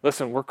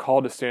 Listen, we're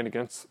called to stand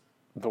against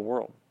the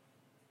world,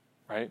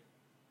 right?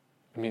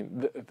 I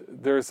mean,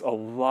 there's a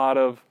lot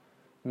of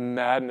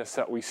madness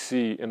that we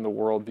see in the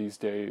world these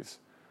days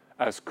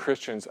as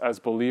Christians, as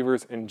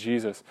believers in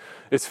Jesus.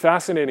 It's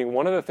fascinating.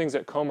 One of the things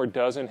that Comer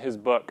does in his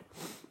book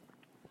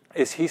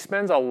is he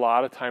spends a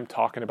lot of time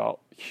talking about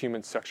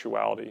human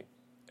sexuality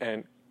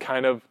and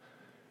kind of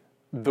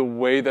the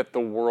way that the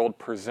world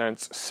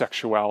presents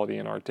sexuality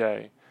in our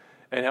day.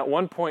 And at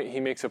one point he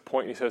makes a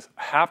point, he says,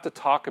 I have to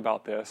talk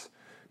about this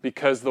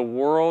because the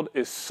world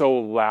is so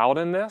loud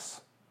in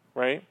this,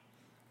 right?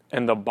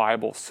 And the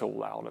Bible's so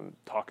loud in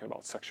talking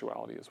about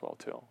sexuality as well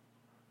too,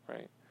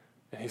 right?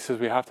 And he says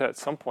we have to at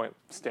some point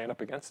stand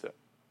up against it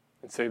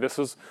and say this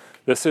is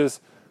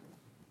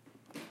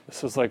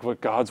like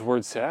what God's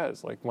word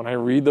says. Like when I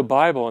read the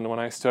Bible and when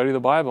I study the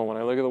Bible, when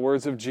I look at the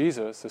words of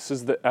Jesus, this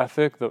is the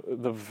ethic,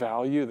 the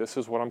value, this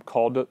is what I'm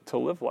called to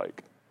live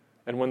like.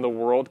 And when the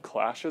world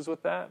clashes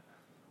with that,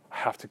 I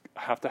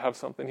have to have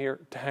something here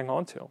to hang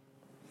on to.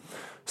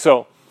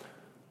 So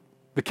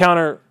the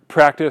counter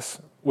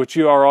practice, which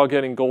you are all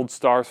getting gold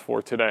stars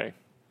for today,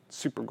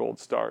 super gold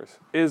stars,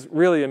 is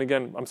really, and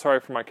again, I'm sorry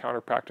for my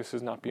counter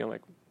practices not being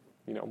like,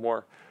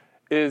 more,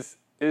 is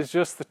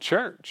just the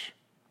church,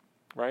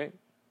 right?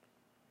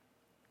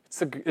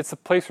 It's a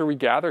place where we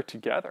gather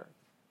together,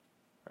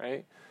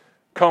 right?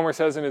 Comer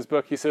says in his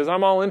book, he says,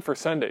 I'm all in for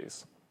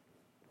Sundays.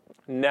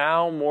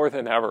 Now more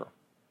than ever,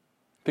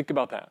 Think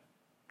about that.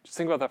 Just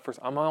think about that first.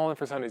 I'm all in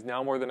for Sundays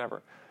now more than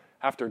ever.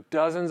 After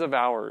dozens of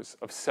hours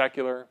of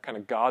secular, kind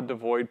of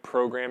God-devoid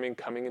programming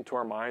coming into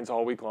our minds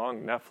all week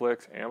long,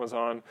 Netflix,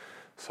 Amazon,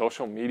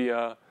 social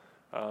media,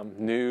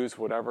 news,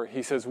 whatever,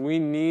 he says we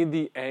need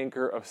the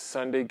anchor of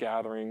Sunday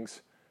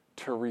gatherings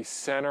to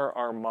recenter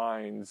our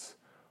minds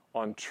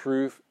on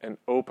truth and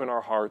open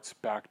our hearts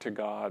back to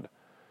God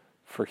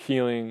for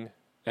healing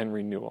and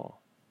renewal.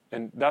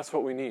 And that's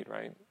what we need,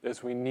 right?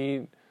 Is we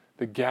need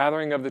the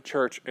gathering of the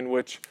church in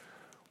which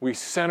we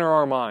center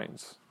our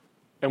minds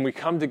and we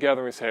come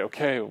together and we say,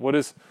 okay, what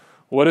does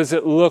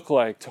it look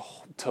like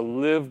to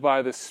live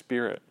by the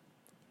Spirit,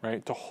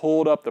 right? To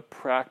hold up the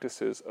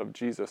practices of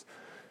Jesus,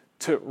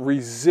 to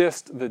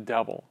resist the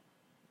devil,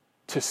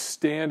 to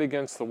stand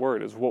against the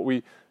word is what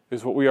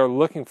we are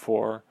looking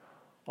for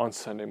on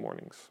Sunday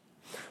mornings.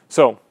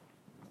 So,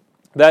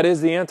 that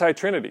is the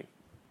anti-Trinity.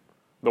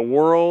 The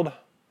world,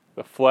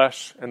 the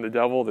flesh, and the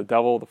devil,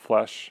 the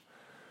flesh,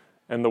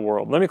 and the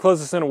world. Let me close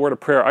this in a word of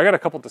prayer. I got a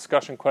couple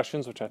discussion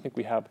questions, which I think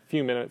we have a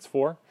few minutes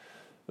for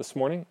this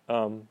morning.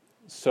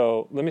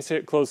 So let me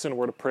close in a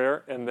word of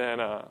prayer, and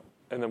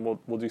then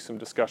we'll do some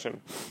discussion.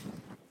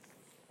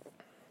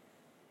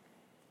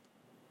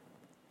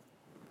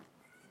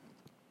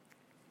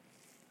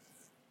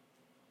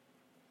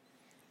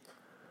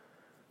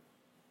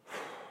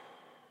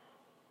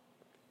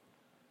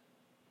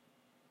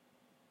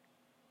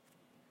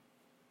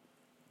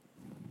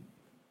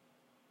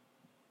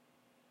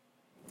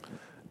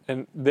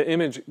 And the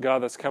image, God,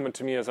 that's coming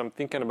to me as I'm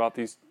thinking about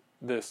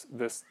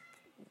this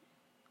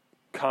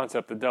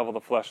concept, the devil, the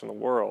flesh, and the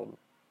world.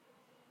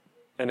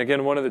 And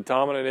again, one of the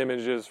dominant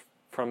images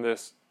from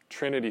this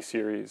Trinity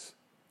series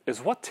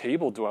is, what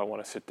table do I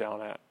want to sit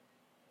down at?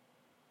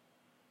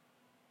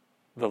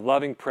 The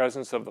loving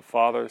presence of the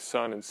Father,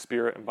 Son, and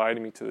Spirit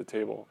inviting me to the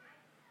table.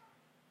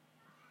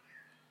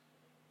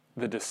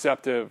 The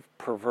deceptive,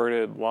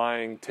 perverted,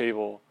 lying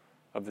table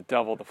of the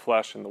devil, the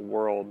flesh, and the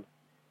world.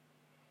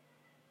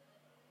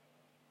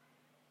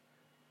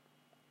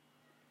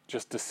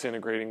 Just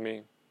disintegrating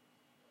me.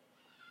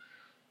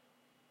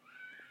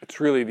 It's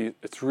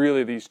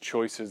really these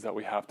choices that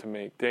we have to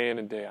make day in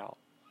and day out.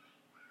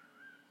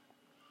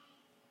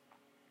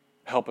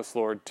 Help us,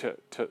 Lord,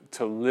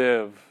 to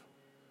live,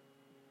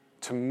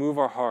 to move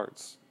our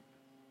hearts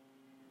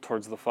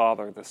towards the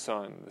Father, the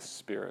Son, the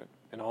Spirit,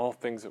 in all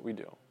things that we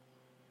do.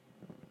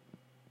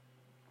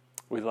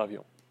 We love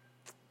you.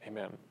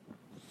 Amen.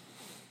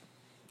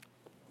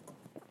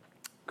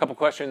 A couple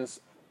questions.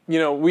 You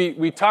know,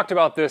 we talked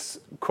about this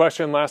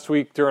question last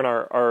week during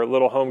our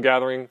little home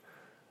gathering.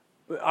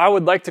 I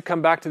would like to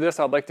come back to this.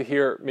 I'd like to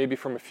hear maybe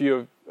from a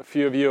few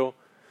of you.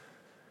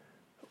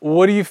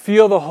 What do you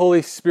feel the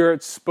Holy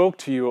Spirit spoke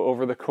to you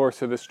over the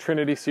course of this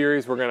Trinity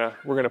series? We're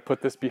gonna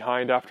put this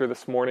behind after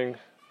this morning.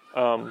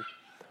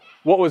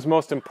 What was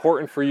most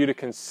important for you to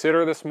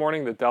consider this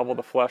morning? The devil,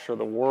 the flesh, or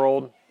the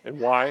world, and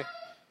why?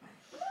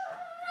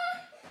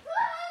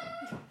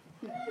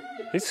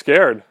 He's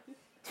scared.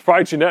 It's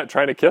probably Jeanette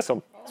trying to kiss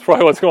him. That's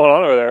probably what's going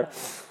on over there.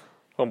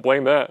 Don't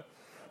blame that.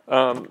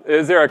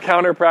 Is there a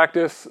counter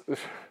practice?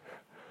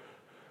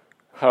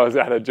 I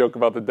had a joke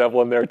about the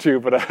devil in there too,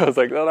 but I was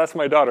like, oh, that's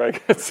my daughter. I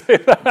can't say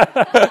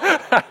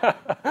that.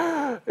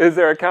 Is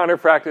there a counter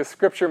practice,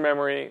 scripture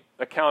memory,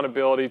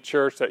 accountability,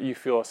 church that you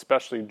feel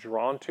especially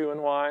drawn to,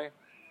 and why?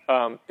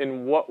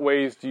 In what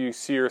ways do you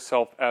see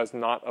yourself as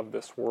not of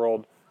this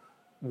world?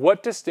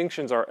 What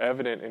distinctions are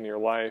evident in your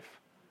life?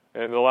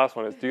 And the last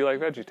one is, do you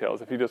like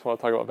VeggieTales? If you just want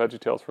to talk about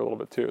VeggieTales for a little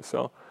bit too.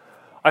 So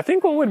I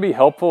think what would be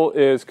helpful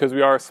is, because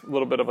we are a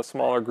little bit of a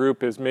smaller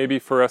group, is maybe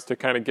for us to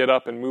kind of get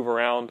up and move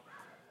around,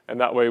 and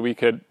that way we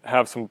could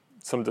have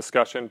some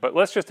discussion. But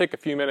let's just take a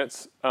few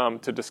minutes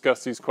to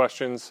discuss these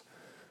questions.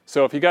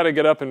 So if you got to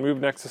get up and move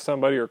next to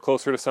somebody or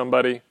closer to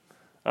somebody,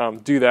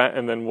 do that,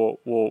 and then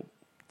we'll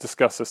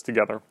discuss this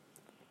together.